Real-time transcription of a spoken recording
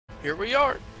Here we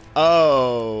are.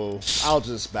 Oh, I'll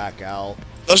just back out.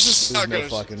 Let's just see how There's it no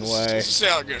goes. fucking way. Let's just see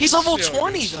how it goes. He's level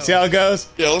 20 though. See how it goes?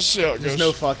 Yeah, let's see how it goes. There's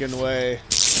no fucking way.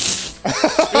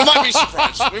 We might be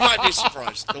surprised. We might be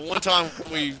surprised. The one time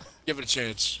we give it a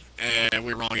chance, and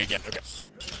we're wrong again. Okay.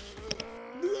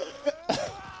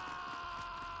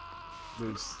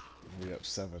 There's, we up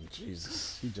 7.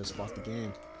 Jesus, he just bought the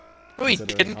game. No, he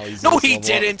Considering didn't. how easy No, this he level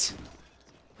didn't.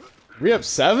 We up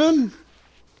 7?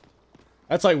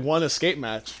 That's like one escape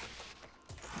match.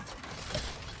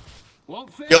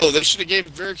 Yo, they should have gave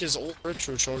Varric his old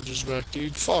retro charges back,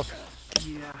 dude. Fuck.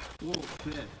 Yeah, won't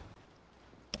fit.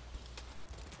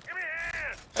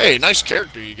 Hey, nice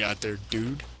character you got there,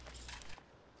 dude.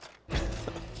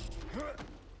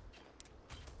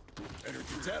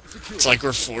 It's like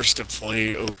we're forced to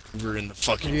play over in the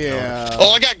fucking Yeah. gun.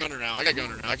 Oh, I got gunner now. I got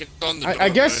gunner now. I can on the I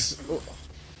guess.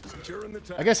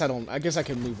 I guess I don't. I guess I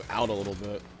can move out a little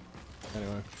bit.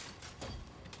 Anyway.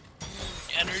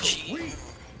 Energy.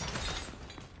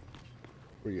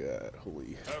 Where you at?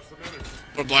 Holy.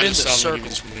 We're blind In the south and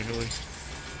give circle. this manually.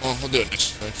 Oh, we'll do it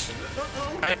next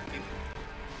time.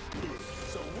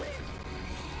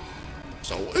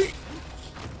 So wait.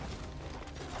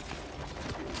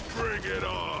 Bring it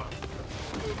on!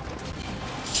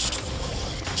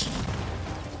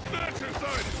 That's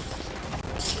inside!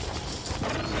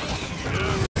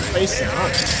 Face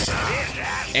Onyx.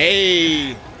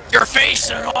 Hey. You're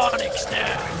facing Onyx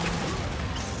now.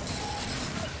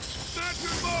 That's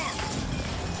your mark!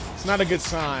 It's not a good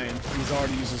sign. He's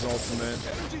already used his ultimate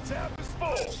Energy tap is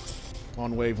full!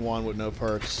 on wave 1 with no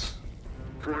perks.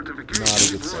 Not a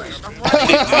good sign.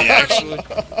 Actually.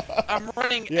 I'm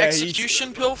running Yeah,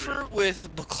 Execution Pilfer with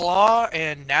Claw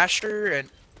and Nasher and.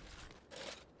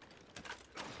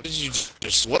 What did you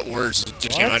just? What words just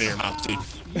came out of your mouth, dude?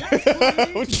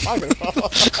 What you talking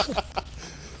about?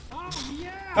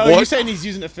 Oh, What? you saying he's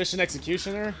using efficient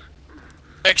executioner?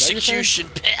 Execution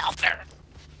Pilfer.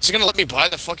 Is he gonna let me buy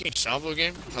the fucking salvo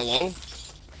game? Hello?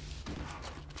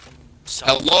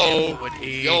 Hello?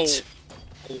 Yo,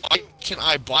 why can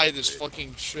I buy this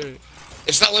fucking shit?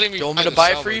 It's not letting me You want buy me to the buy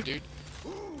it salvo, for you? dude.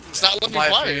 It's not letting me Buy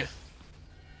it buy for you. it.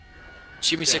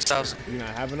 Give me 6,000. You not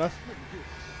have enough?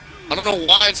 I don't know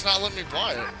why it's not letting me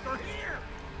buy it.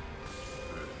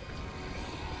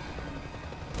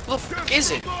 What the fuck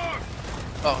is it?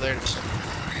 Oh, there it is.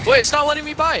 Wait, it's not letting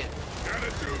me buy it.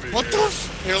 What the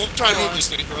f- Here, let me try and move this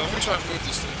thing, bro. Let me try and move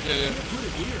this thing. Yeah.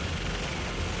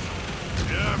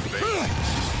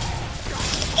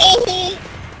 Oh!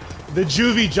 The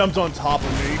juvie jumped on top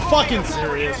of me. Fucking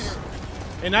serious.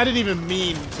 And I didn't even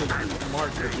mean to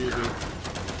mark the juvie.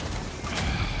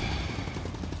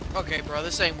 Okay, bro,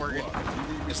 this ain't working.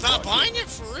 It's not buying it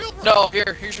for real, bro? No,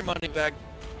 here's your money back.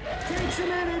 Take some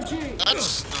energy.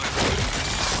 That's not good.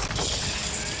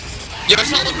 Yeah,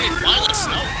 it's not letting me buy this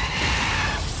stuff.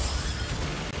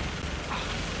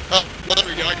 Oh, well, there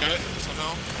we go, I got it,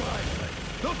 somehow.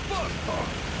 The fuck?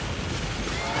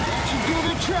 You do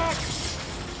the track.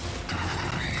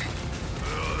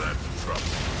 Oh, that's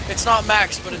trouble. It's not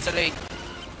max, but it's at 8.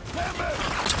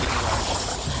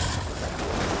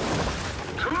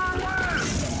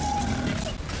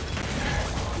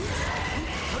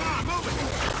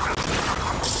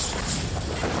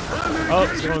 Oh,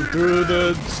 it's going through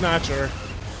the snatcher.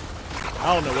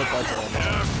 I don't know what that's all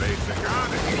about.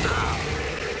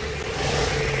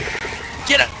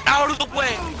 Get out of the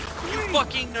way, you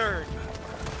fucking nerd.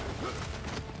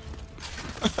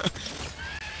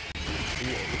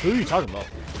 Who are you talking about?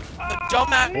 The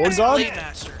dumbass Horde God? Blade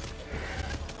Master.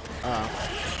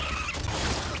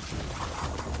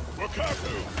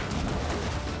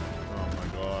 Oh my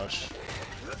gosh.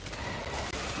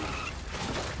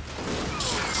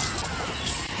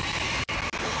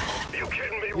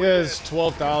 He has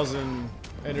 12,000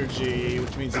 energy,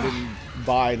 which means he didn't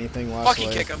buy anything last Fucking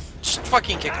wave. kick him. Just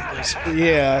fucking kick him, please.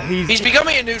 Yeah, He's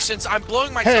becoming a nuisance. I'm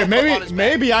blowing myself Hey, up on his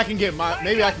maybe back. I can get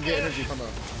energy from him.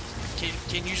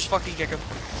 Can you just fucking kick him?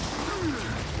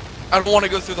 I don't want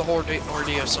to go through the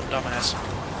ordeal of some dumbass.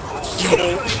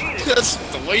 Yo, that's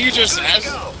the way you just asked.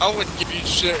 I wouldn't give you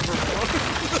shit for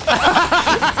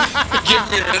give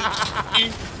me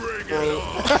energy, bro.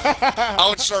 I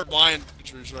would start buying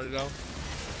pictures right now.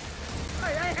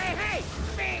 Hey!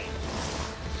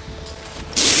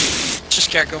 Just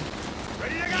kick him.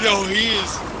 Yo, he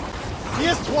is. He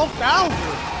has 12,000.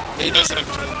 He doesn't have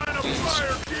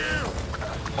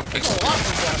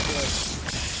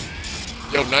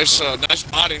Yo, nice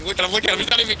botting. Look at him, He's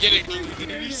not even getting.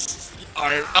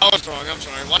 Alright, I was wrong. I'm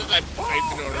sorry. Why did I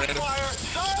pipe into a random?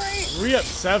 3 up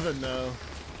 7 though.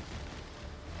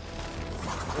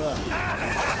 Ugh.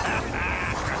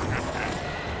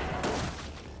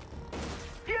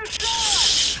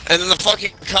 And then the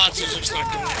fucking Katsu's just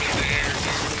not going in the air.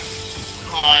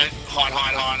 Hot, hot,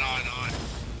 hot, hot, hot,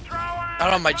 hot. I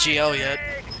don't have my GL yet.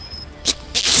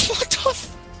 What the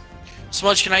f-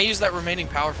 Smudge, can I use that remaining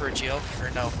power for a GL? Or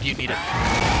no, you need it.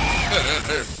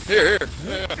 Here.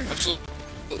 Yeah,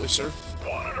 absolutely, sir.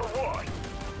 Want it or what?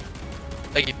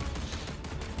 Thank you.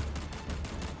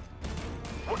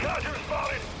 We got you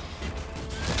spotted.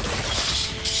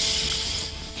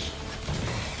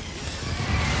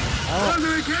 On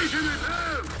vacation is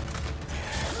him.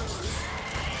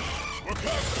 We're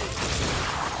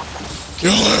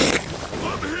Kill it!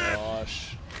 up here.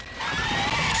 Gosh.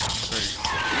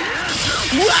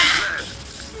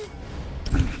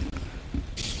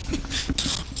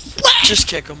 Just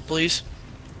kick him, please.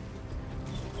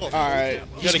 Alright.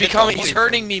 He's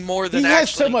hurting me more than He has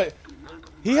actually. so much.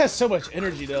 He has so much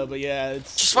energy though, but yeah,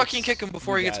 it's. Just fucking kick him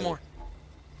before he you gets got more. it.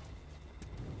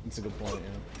 That's a good point.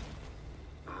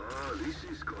 Yeah.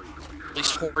 At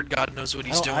least Horde God knows what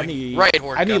he's doing. I need, Right,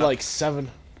 Horde I need God. like 7.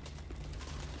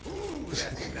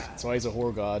 That's why he's a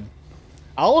whore god.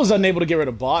 I was unable to get rid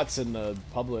of bots in the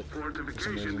public for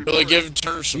some reason. Really give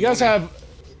Turner some You guys money. have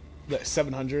the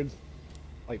 700,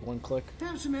 like 1 click.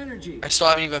 Have some energy. I still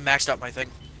haven't even maxed out my thing.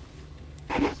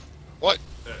 What?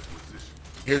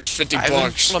 Here's 50 I haven't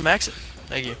bucks. just want to max it.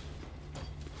 Thank you.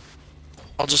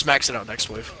 I'll just max it out next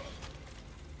wave.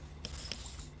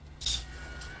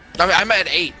 I mean, I'm at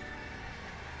 8.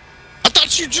 I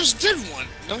thought you just did one.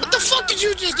 Now, what the fuck did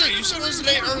you just do? You said it was an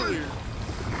 8 earlier.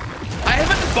 I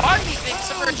haven't bought anything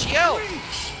except for a GL.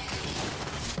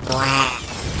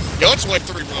 Yo, it's wave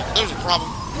 3, bro. There's a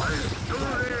problem.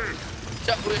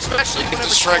 Especially whenever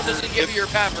strike someone doesn't give you your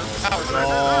power.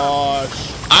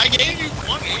 Gosh. I gave you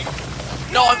money.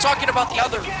 No, I'm talking about the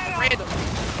other random.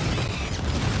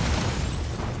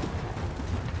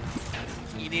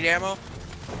 You need ammo?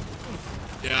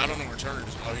 Yeah, I don't know where Turner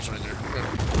is. Oh, he's right there.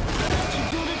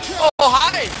 Oh,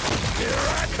 hi!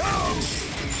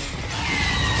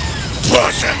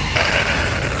 Push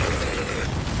it.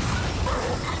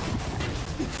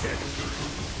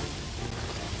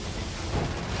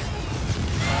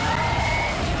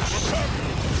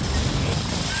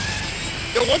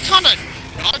 Yo, what kind of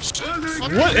dodge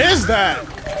shit? What is that?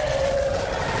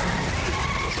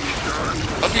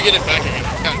 Hope you get it back again.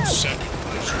 I got 7.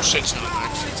 Your shit's not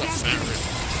max. It's a fabric.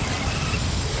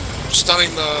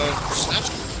 Stunning the snatch.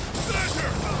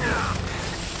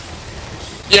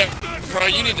 Yeah, bro,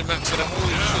 you need to max it up.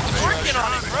 Holy shit, the Working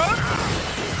on it, bro!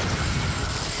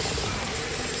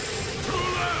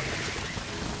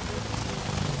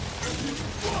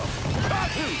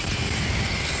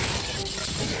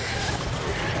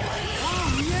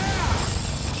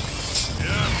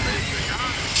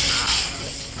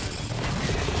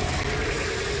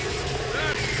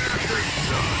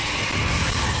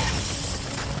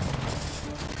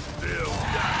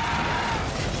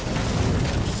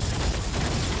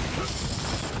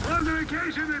 On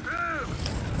vacation is him.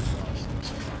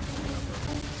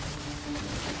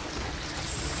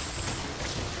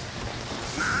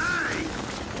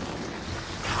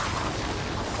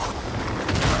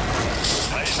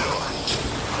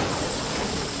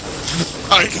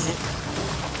 I know.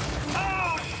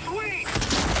 Oh, sweet.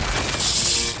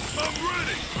 I'm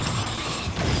ready.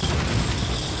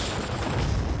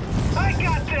 I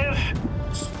got this.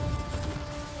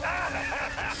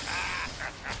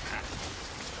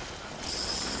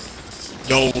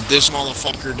 Yo, this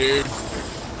motherfucker, dude.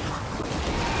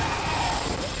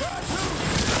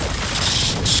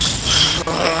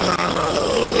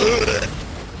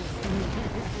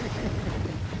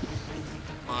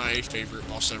 My favorite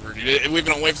boss ever, dude. We've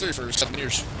been on wave 3 for 7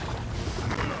 years.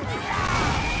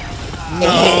 No,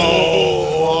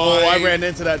 oh, I ran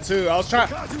into that too. I was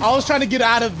trying to get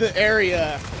out of the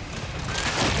area.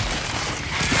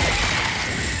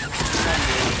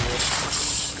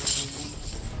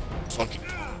 Fucking.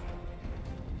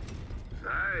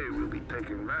 I will be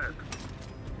taking that.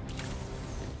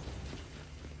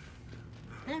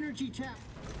 Energy tap.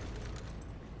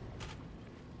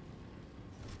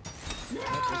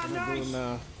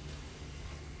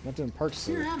 Not doing perks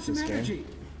Here, have some this game. energy.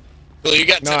 Well, you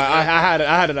got 10. No, I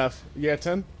had enough. You got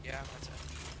 10? Yeah, that's it.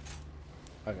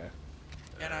 Okay.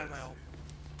 And I have my ult.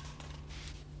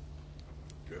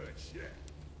 Good shit.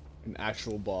 An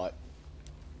actual bot.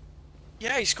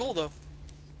 Yeah, he's cool though.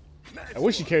 I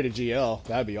wish you carried a GL.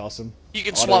 That'd be awesome. You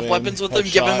can Auto swap aim, weapons with him,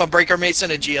 give him headshot. a breaker mace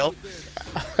and a GL.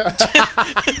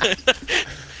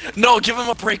 No, give him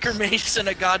a breaker mace and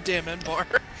a goddamn end bar.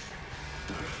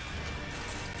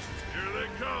 Here they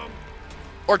come.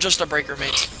 Or just a breaker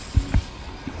mace.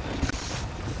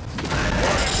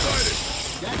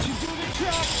 That should do the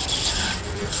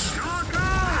trick.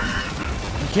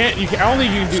 can't. I don't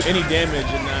think you can do any damage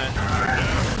in that.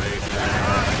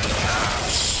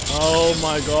 Oh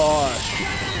my gosh.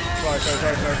 Sorry.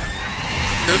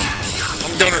 Good.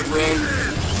 I'm gunner, bro.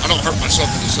 I don't hurt myself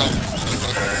in the zone.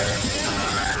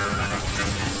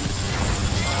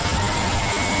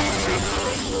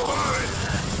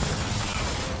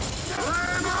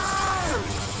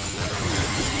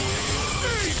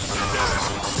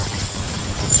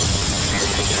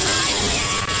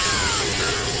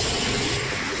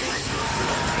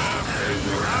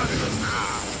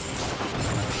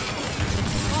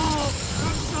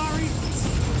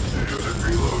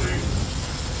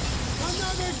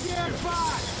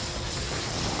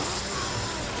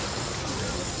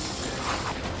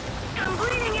 I'm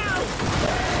bleeding out!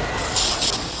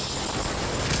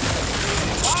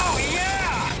 Oh,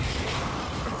 yeah!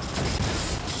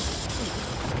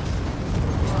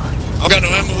 I've got no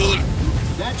ammo, Willie.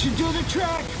 That should do the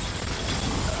trick.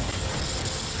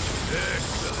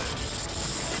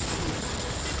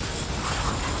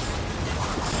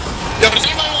 Yo, does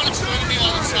anybody want to join me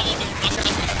on this level? I'm not gonna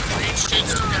be free shit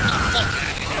to get the fuck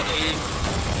out of here, dude.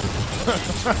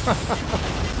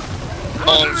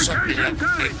 Oh, sorry, I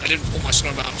didn't pull my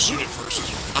snowbound and shoot it first.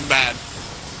 I'm bad.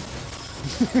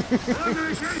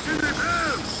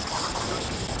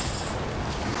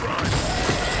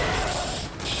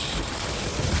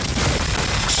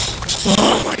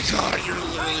 Oh my god, you're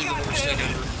literally the worst thing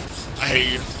ever. I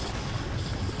hate you.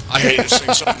 I hate this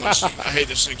thing so much. I hate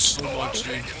this thing so much,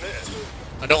 dude.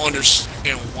 I don't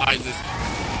understand why the...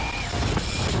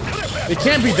 It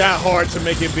can't be that hard to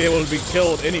make it be able to be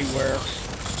killed anywhere.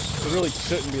 It really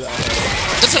shouldn't be that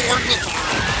hard. Does it work with...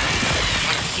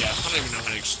 Yeah, I don't even know how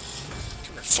to...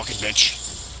 Come here, fucking bitch.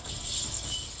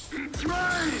 It's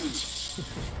mine!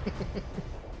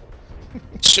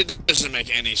 Shit doesn't make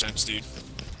any sense, dude.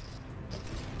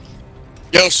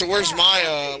 Yo, so where's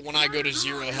my, when I go to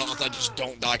 0 health, I just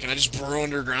don't die? Can I just burrow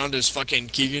underground as fucking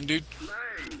Keegan, dude?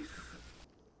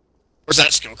 Where's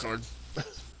that skill card?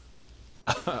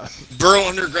 Burrow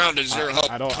underground at 0 health,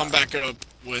 come back up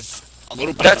with a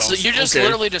little bit of health. You just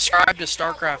literally described a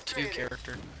StarCraft 2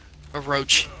 character. A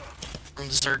roach. From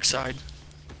the Zerg side.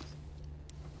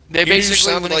 They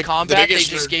basically, when in combat, they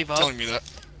just gave up. Telling me that.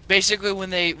 Basically, when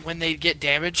they get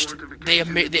damaged,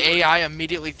 the AI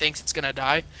immediately thinks it's gonna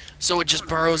die, so it just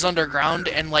burrows underground,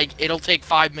 and like it'll take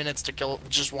 5 minutes to kill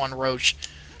just one roach.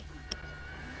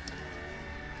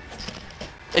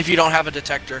 If you don't have a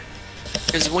detector,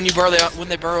 because when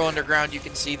they burrow underground, you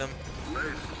can see them.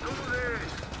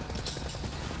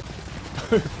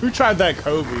 Who tried that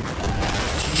Kobe?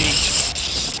 Me.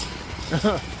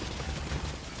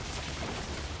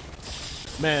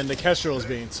 Man, the Kestrel is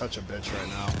being such a bitch right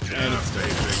now. And it's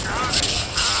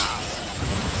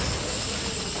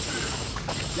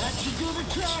That should do the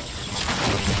trick.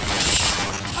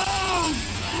 Oh,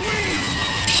 sweet!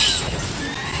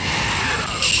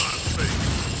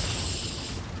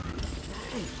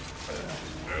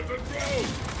 There's a drone!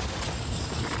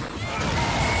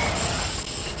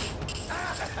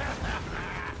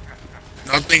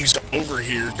 Nothing's over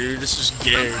here, dude. This is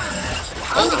gay.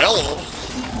 Oh, hello.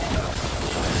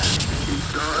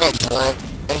 Oh, bro.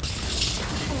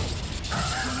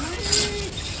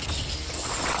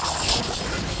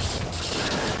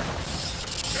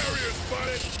 Carrier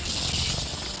spotted!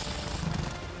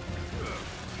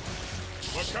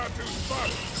 Wakatu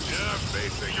spotted! Yeah,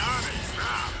 facing Onyx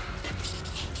now!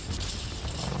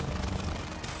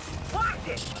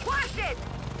 Blast it!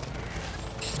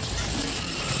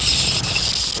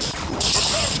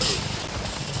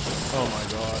 oh my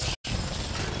gosh.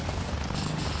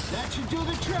 That should do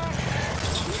the trick.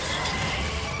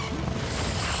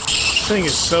 This thing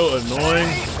is so annoying.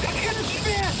 It's gonna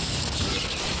spin.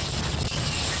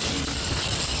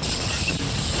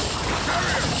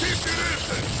 Carrier, keep your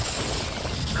distance!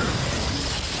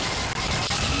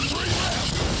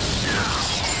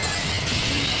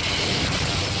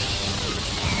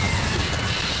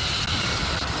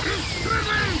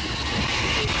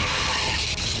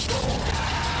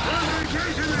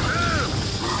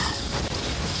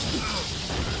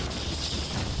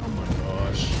 Oh my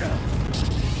gosh.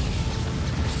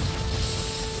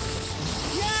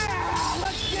 Yeah,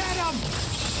 let's get him.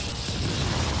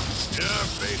 Yeah,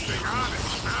 facing Onyx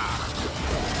now!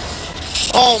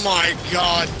 Oh my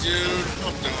god, dude.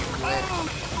 I'm done, bro.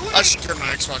 I should turn my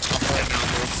Xbox off right now,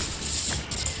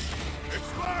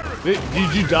 bro.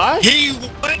 Did you die? He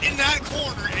went in that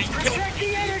corner and killed Protect me.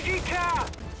 the energy tap!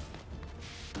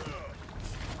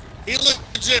 He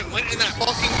legit went in that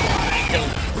fucking corner and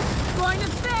killed me. Going to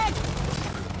fix!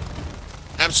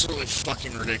 Absolutely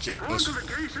fucking ridiculous.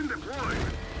 Fortification deployed!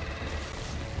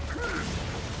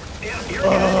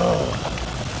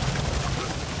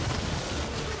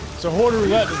 So Horde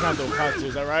Roulette doesn't have the Wakatsu,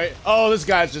 is that right? Oh, this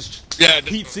guy's just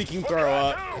heat-seeking throw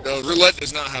up. No, Roulette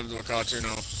does not have the Wakatsu,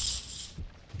 no.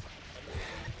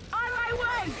 On my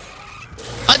way!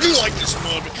 I do like this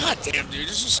mode, but goddamn, dude,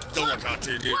 this is the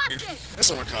Wakatsu, dude. That's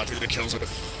the Wakatsu that kills it.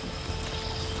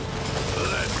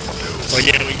 But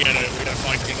yeah, we get it. We gotta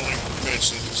fight the annoying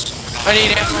bitch. I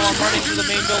need ammo. I'm running through the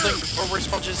main building before we're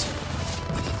sponges.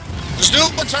 Just do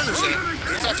it what Turner's in.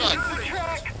 He's outside.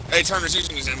 Hey, Turner's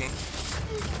using his ammo.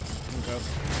 Okay.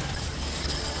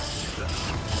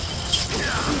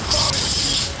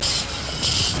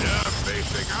 Yeah,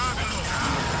 facing on it.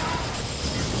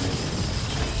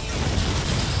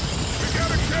 We got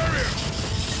a carrier.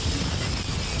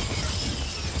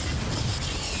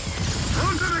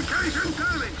 Fortification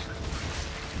damage.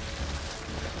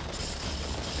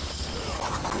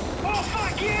 Oh,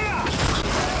 fuck yeah!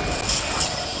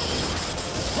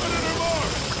 Predator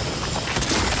mark.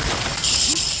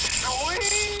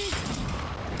 Sweet!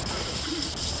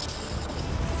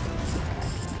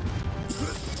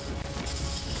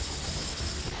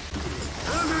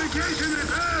 Fortification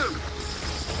repaired.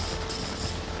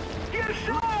 Get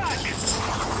shot!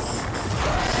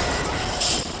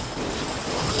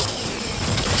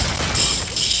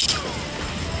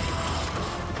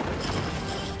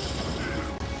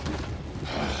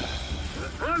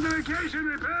 Fortification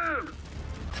repaired.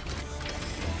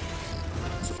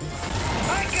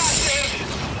 I got this!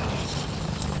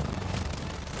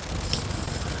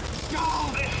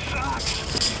 Oh, this sucks!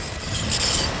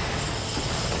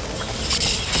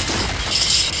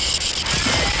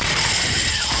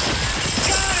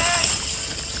 Got it!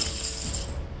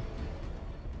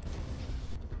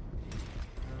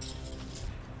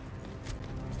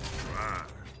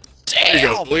 There you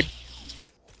go, Damn! boy.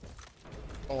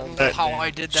 I don't know how I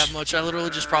did that much. I literally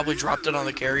just probably dropped it on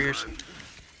the carriers.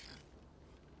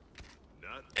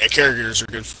 Yeah, carriers are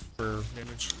good for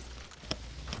damage.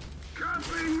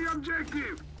 Copying the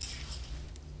objective.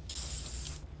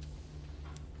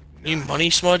 Need money,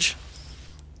 Smudge?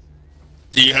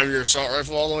 Do you have your assault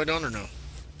rifle all the way down or no?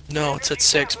 No, it's at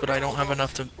 6, but I don't have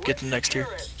enough to get to next tier.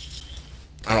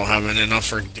 I don't have enough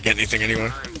to get anything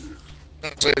anyway. No,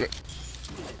 save it.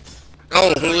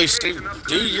 No, Holy Steve,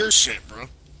 do your shit, bro.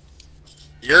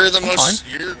 You're the most.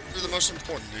 You're the most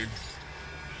important, dude.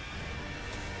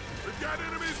 We've got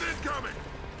enemies incoming.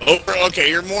 Okay,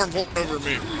 you're more important over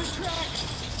me.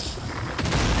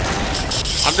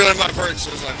 I'm doing my part as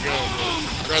I go.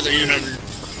 I'd rather you have your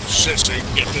shit so you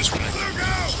can get this way. Look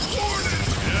out! Warning!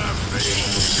 Yeah,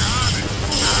 facing on it.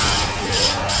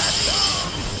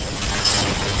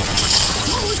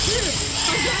 Holy shit!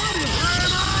 I got him!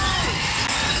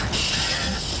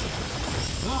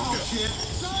 Oh shit!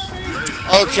 Sorry!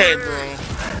 Okay, bro.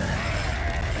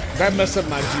 That messed up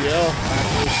my GL.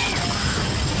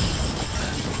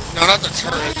 No, not the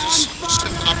turret. Just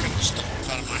knocking the stuff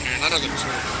out of my hand. I know the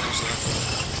turret is there.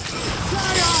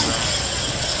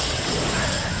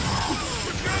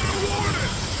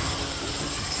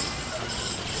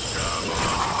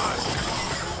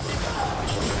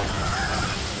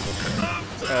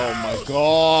 Oh my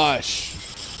gosh.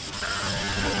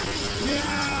 Yeah!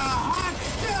 Hot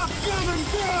stuff coming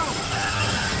through!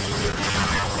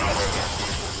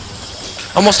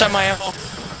 Almost at my ammo.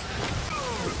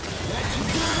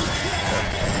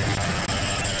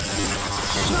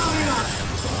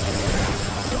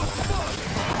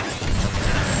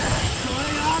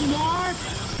 Stay on mark!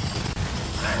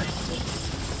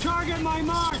 Target my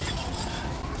mark!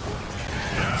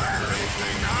 Yeah,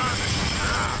 facing on it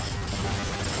now.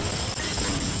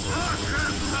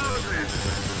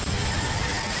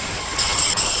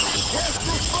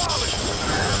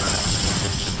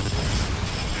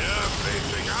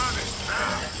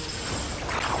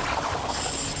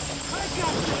 I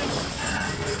got this!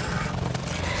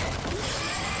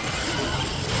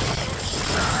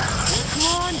 It's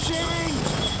launching!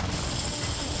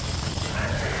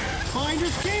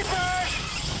 Finders keepers!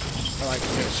 I like to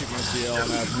shoot my GL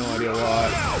and I have no idea why.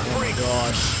 Oh my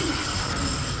gosh.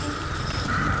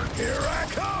 Here I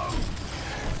come.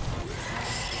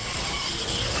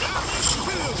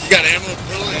 You got ammo,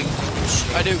 Billy?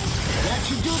 I do. That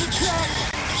should do the trick!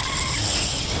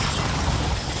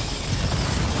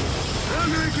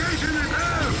 Communication is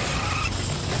out.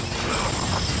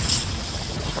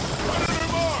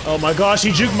 Oh my gosh,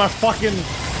 he juked my fucking...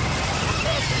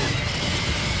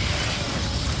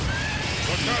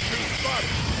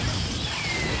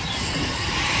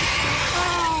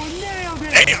 Oh, nailed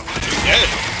it! Damn, he's dead.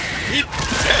 He's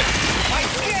dead.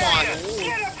 Come on.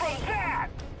 Get it from that!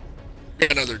 We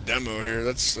got another demo here.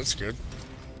 That's good.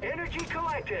 Energy Energy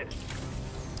collected.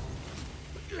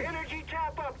 Energy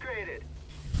tap upgraded.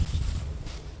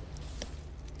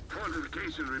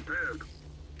 Fortification repaired.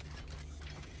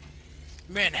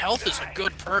 Man, health is a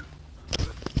good perk.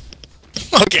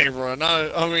 Okay, bro.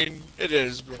 No, I mean, it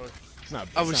is, bro. It's not,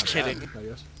 I it's was not kidding. bad, I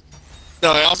guess.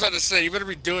 No, I was about to say, you better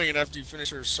be doing it after you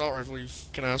finish your assault rifle, you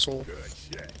fucking asshole. Good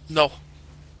shit. No.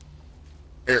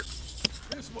 Here.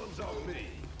 This one's on me.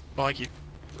 Thank you.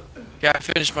 Yeah, I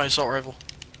finished my assault rifle.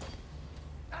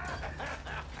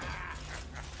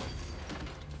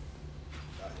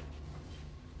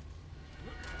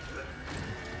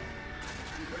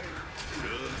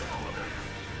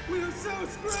 We are so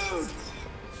screwed!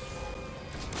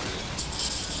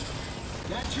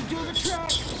 That should do the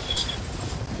trick!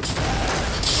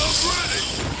 I'm ready.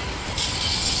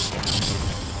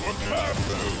 Prepare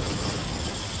food.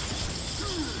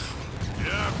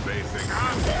 Yeah, facing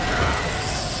on.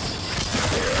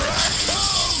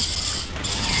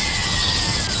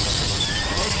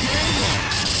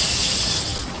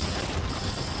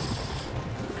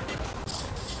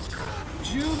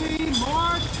 Juvie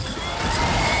marked!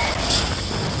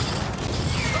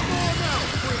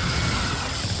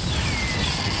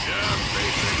 Yeah,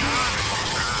 facing on.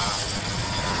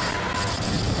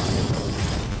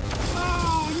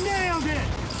 Oh, nailed it!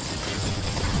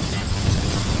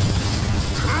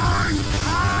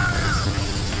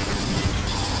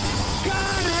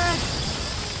 Got it!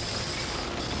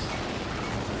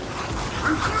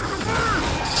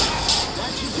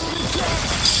 That should do the trick!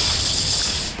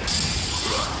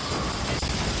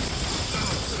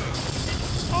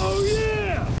 Oh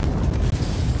yeah!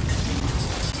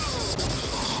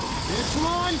 It's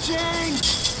launching!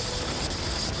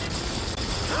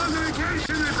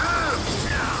 Communication repaired.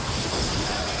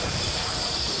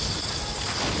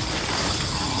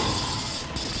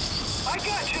 I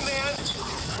got you, man!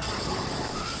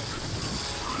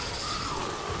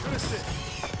 Finish it.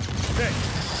 Hey.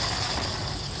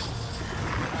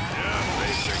 Yeah,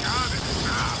 facing on it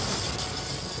now.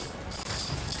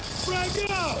 Frag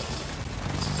out!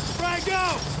 Frag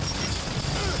out!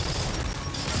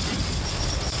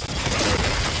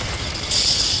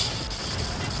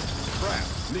 Crap.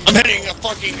 I'm hitting a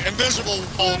fucking invisible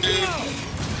wall, dude.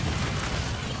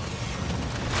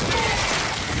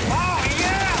 Oh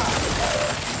yeah!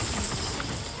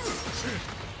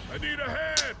 I need a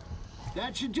hand.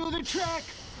 That should do the trick!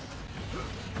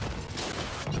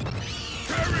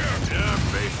 Carrier. Yeah,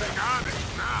 facing on it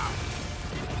now.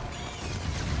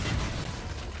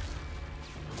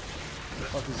 What the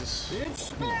fuck is this? It's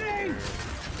spinning!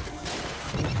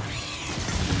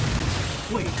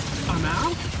 Wait, I'm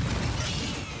out?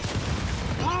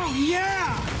 Oh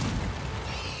yeah!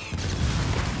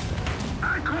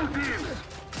 I called in.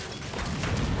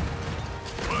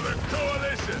 For the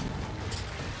coalition.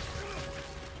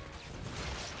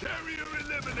 Carrier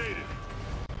eliminated.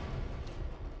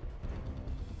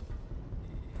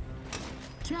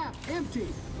 Tap empty!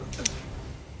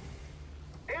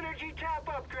 Energy tap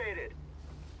upgraded!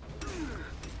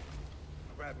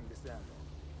 Grabbing this ammo.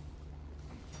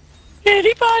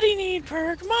 Anybody need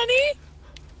perk money?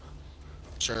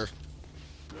 Sure.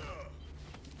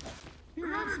 Here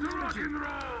has some Rock energy! and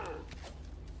roll.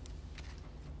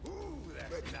 Ooh,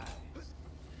 that's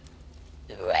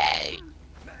nice. Right.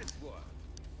 Nice one.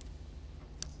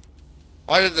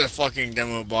 Why did the fucking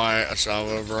demo buy a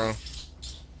salvo, bro?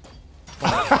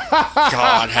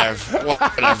 God,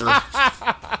 whatever.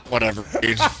 Whatever,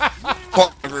 dude.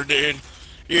 Whatever, dude.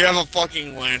 You have a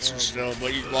fucking Lancer still,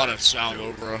 but you bought a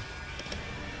salvo, bro.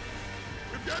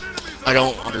 We've got enemies I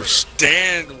don't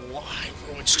understand why,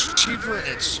 bro. It's cheaper and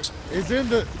it's Isn't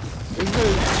the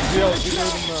GL cheaper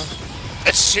than the...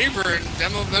 it's cheaper in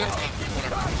demo than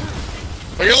whatever.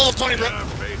 But you're level 20, bro. Yeah,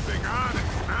 facing on it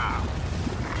now.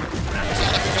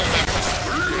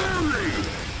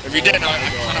 If you didn't, I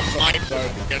kind of might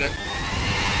get it.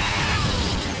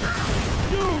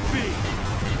 Yuffie.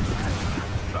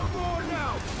 Come on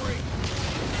now, freak.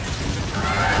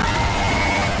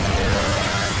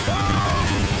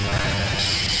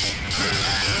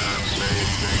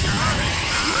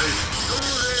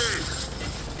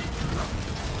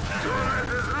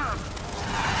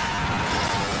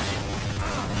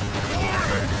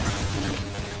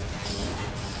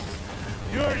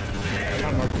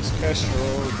 I'm Marcus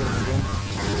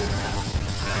Castro.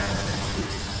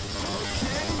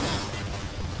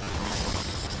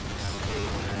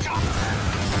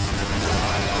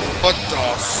 What the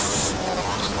f-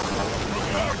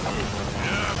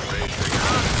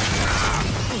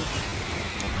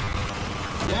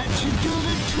 That should do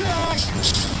the trick!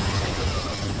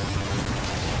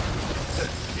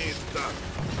 Can't stop.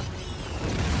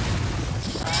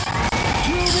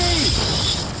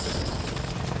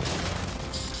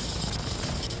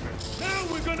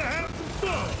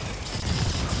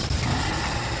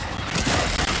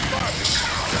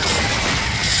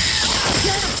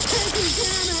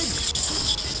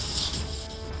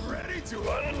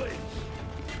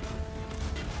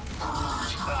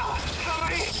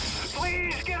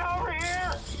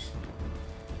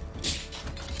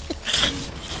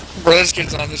 Bro, this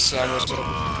kid's on this side.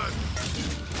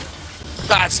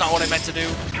 That's not what I meant to do.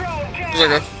 It's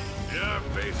okay. You're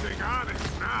facing Onyx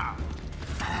now.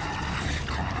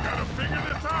 Gotta figure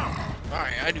this out.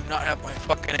 Alright, I do not have my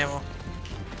fucking ammo.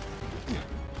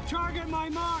 Target my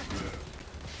mark.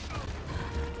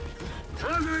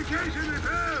 Fortification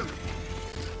repaired.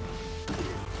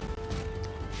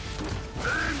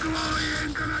 That glory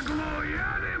ain't gonna glory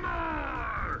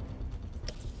anymore.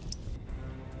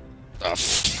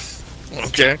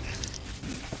 Okay.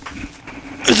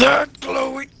 Is that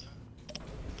glowing?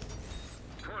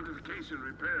 Fortification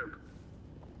repaired.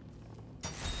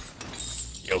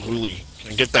 Yo, Hooli,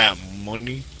 can I get that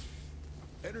money?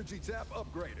 Energy tap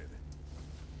upgraded.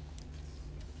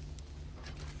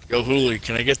 Yo, Hooli,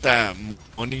 can I get that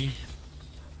money?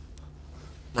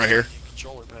 Right here.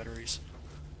 Controller batteries.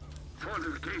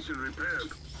 Fortification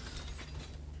repaired.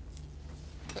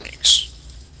 Thanks.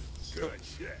 Good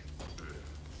shit.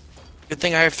 Good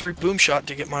thing I have 3 boom shot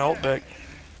to get my ult back.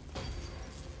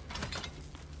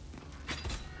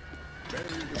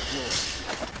 Battery deployed.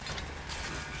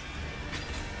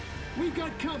 We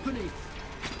got company.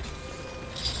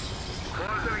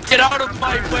 Get out of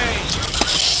my way!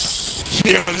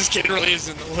 Yo, this kid really is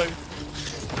in the way.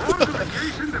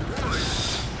 Fortification deployed.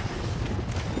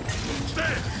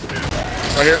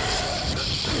 Right here.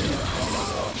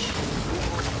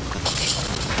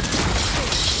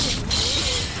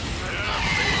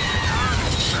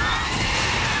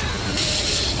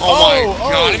 Oh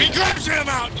my god, if he grabs him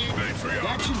out, dude!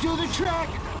 That should do the trick.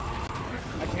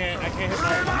 I can't hit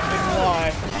my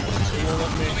Y. It won't let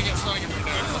me. Let me get started right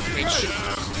now, bitch.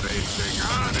 Facing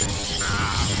Onyx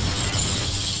now.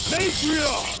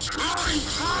 Matriarch!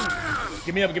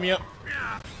 Give me up, give me up.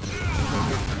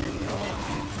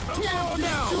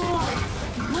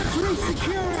 Let's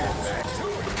re-secure it.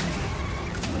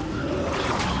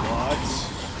 What?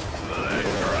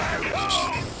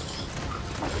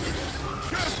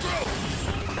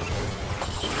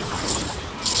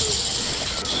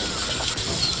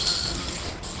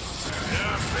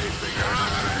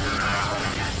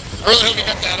 I really hope you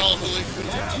got that all, Hooli.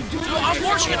 I'm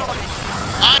watching it on my...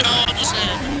 I know, I'm just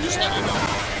saying. Just let me know.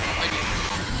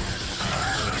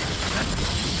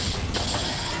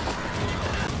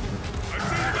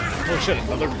 Oh shit,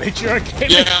 another matriarch came in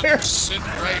Yeah, here. sitting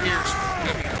right here.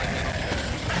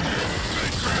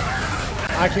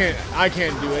 I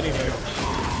can't do anything.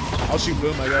 I'll shoot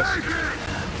boom, I guess.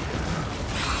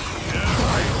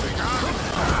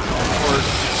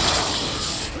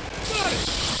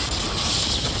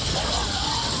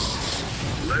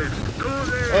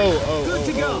 Oh.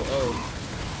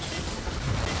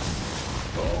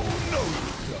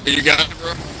 You got it,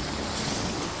 bro?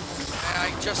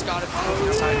 I just got it on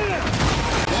the side.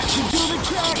 That should do the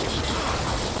trick.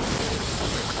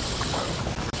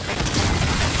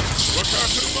 Look out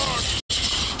to the mark.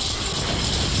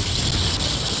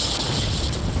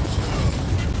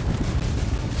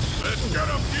 Let's get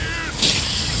up here.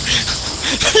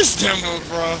 This demo,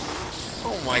 bro.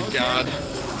 Oh my god.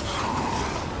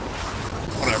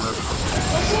 Whatever.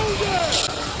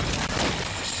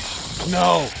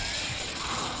 No.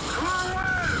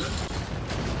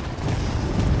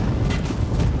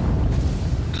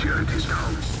 Security's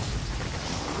down.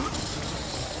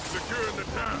 Securing the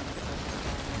town.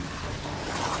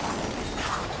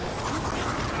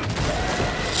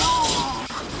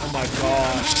 Oh my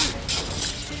gosh.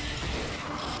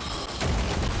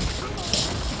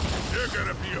 You're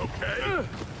gonna be okay.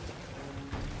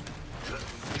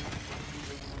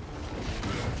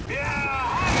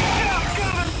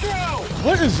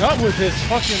 What is up with this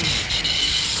fucking...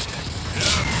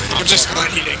 I'm just glad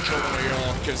he didn't kill one of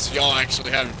y'all, because y'all actually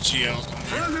had GLs on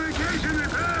there. Fortification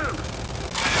repaired.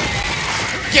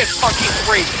 Get fucking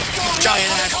raped, you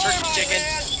giant ass turkey chicken.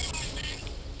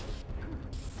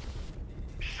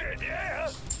 Shit,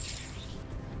 yeah.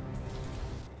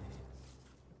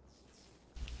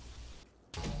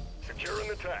 Securing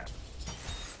the tap.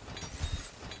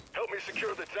 Help me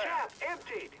secure the tap.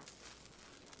 Emptied.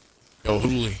 Yo,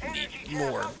 Hooli. Need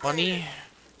more money.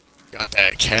 Got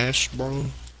that cash, bro?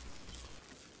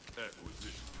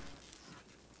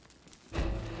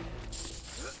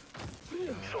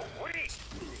 Sweet.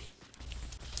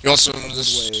 You also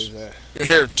this.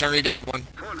 Here, turn me one.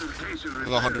 Fortification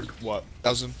With 100,000. What? I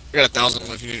got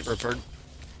 1,000 if you need it repaired.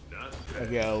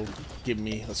 Okay, I'll give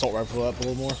me assault rifle up a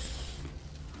little more.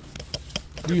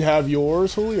 Do you have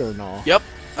yours, Hooli, or no? Yep,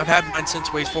 I've had mine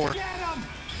since wave 4.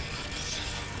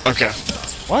 Okay.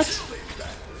 What?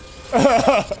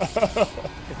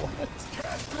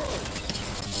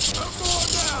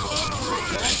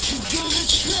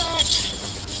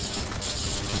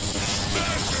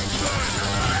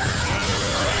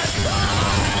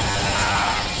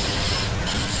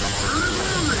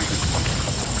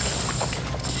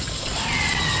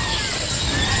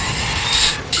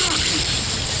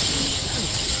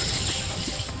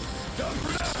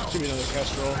 Should be another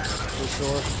Kestrel, for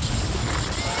sure.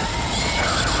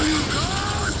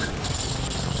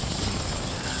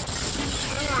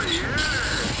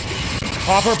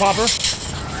 Popper, popper.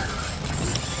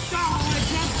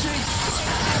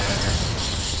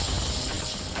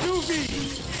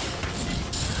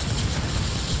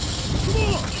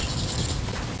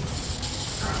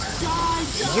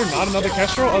 Is there not another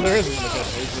Kestrel? Oh, there is another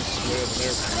Kestrel. He's just way over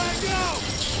there.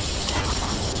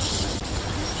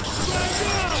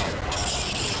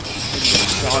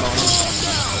 Shot on him.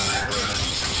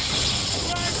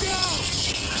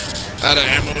 Out of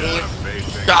ammo, really?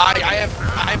 I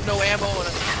have no ammo and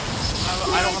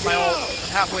I don't have my ult. I'm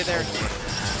halfway there.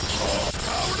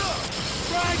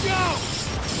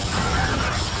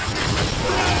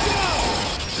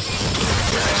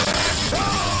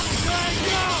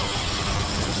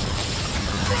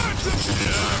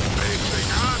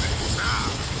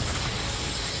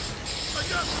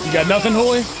 You got nothing,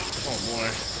 Holy? Oh boy.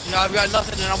 No, I've got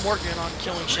nothing and I'm working on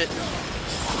killing shit.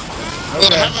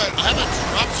 Okay. I have a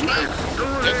drop snipe.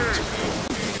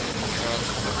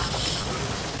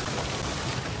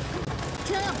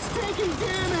 Cap's taking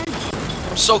damage.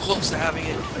 I'm so close to having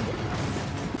it.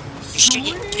 Shoot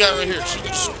the guy right here. Shoot the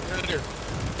right here.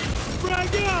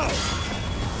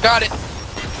 Got it.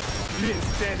 You didn't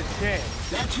stand a chance.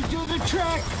 That should do the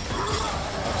trick.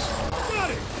 Got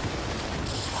it.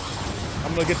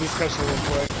 I'm gonna get this Kestrel real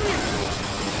quick.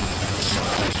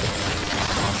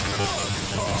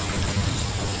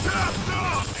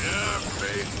 Yeah,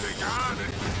 facing on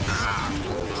it.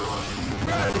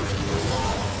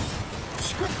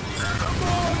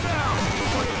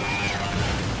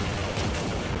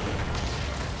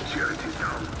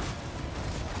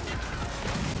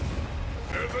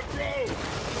 There's a throw.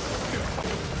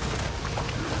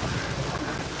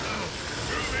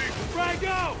 Frag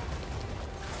out.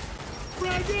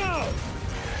 Frag out.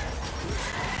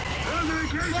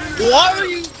 Why are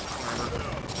you?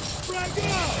 Frag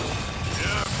out.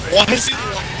 Why is he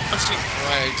launching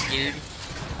frags, dude?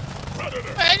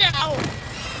 Frag out.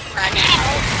 Frag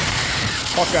out.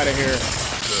 Fuck out of here.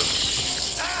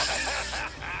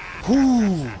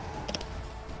 Whoo.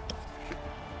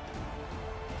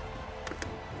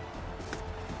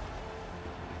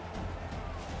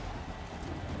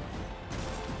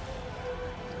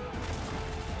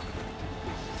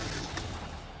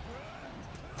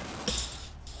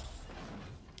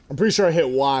 I'm pretty sure I hit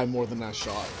Y more than that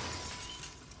shot.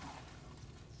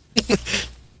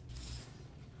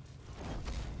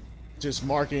 Just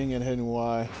marking and hitting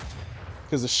Y.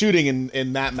 Because the shooting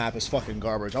in that map is fucking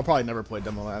garbage. I'll probably never play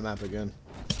demo that map again.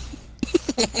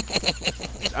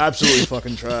 It's absolutely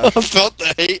fucking trash. I felt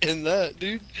the hate in that,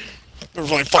 dude. It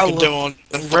was like fucking demo on.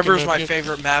 River's my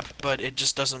favorite map, but it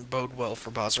just doesn't bode well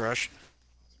for Boss Rush.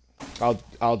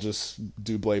 I'll just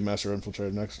do Blade Master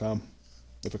Infiltrator next time.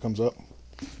 If it comes up.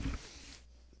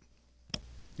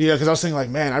 Yeah, because I was thinking like,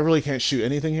 man, I really can't shoot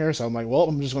anything here, so I'm like, well,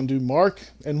 I'm just gonna do Mark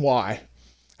and Y.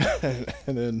 And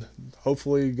then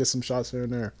hopefully get some shots here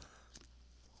and there.